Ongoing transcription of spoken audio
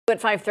At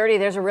 5:30,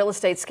 there's a real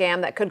estate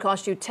scam that could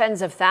cost you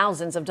tens of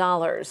thousands of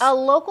dollars. A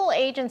local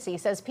agency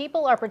says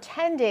people are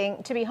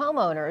pretending to be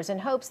homeowners in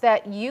hopes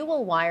that you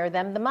will wire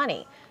them the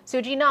money.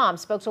 Suji Nam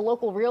spoke to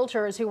local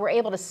realtors who were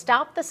able to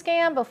stop the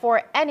scam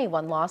before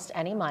anyone lost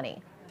any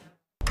money.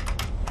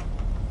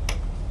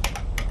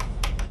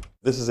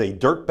 This is a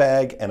dirt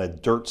bag and a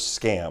dirt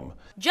scam.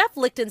 Jeff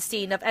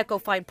Lichtenstein of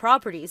Ecofine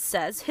Properties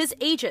says his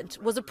agent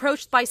was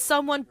approached by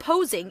someone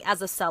posing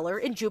as a seller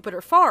in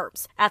Jupiter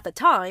Farms. At the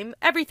time,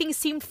 everything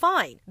seemed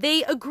fine.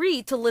 They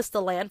agreed to list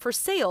the land for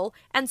sale,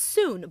 and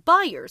soon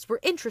buyers were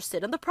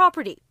interested in the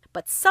property.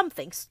 But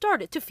something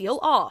started to feel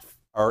off.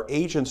 Our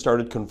agent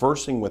started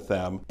conversing with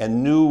them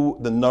and knew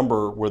the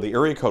number where the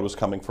area code was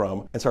coming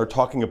from and started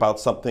talking about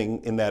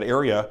something in that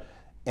area.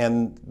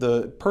 And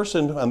the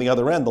person on the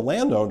other end, the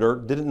landowner,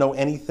 didn't know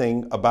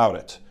anything about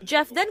it.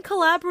 Jeff then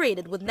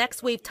collaborated with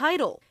Next Wave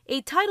Title, a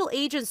title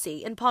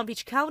agency in Palm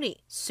Beach County.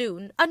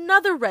 Soon,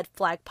 another red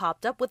flag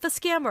popped up with the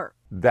scammer.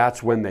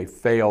 That's when they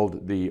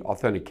failed the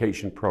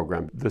authentication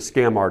program. The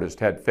scam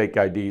artist had fake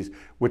IDs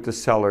with the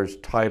seller's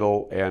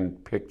title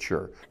and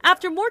picture.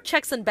 After more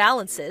checks and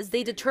balances,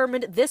 they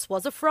determined this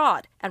was a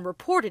fraud and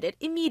reported it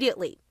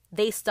immediately.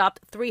 They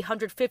stopped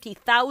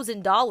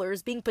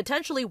 $350,000 being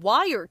potentially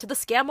wired to the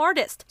scam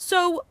artist.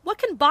 So what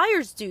can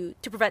buyers do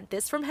to prevent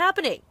this from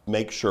happening?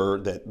 Make sure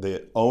that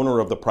the owner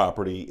of the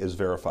property is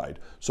verified.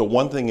 So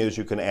one thing is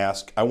you can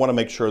ask, I want to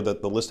make sure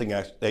that the listing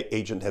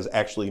agent has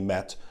actually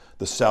met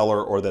the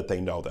seller or that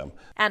they know them.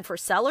 And for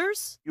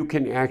sellers? You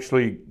can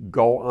actually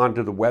go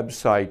onto the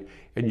website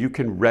and you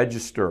can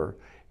register.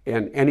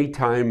 And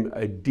anytime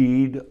a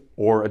deed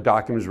or a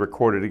document is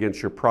recorded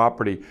against your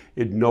property,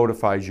 it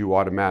notifies you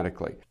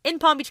automatically. In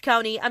Palm Beach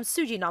County, I'm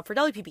Suji Nam for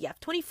WPBF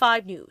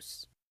 25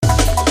 News.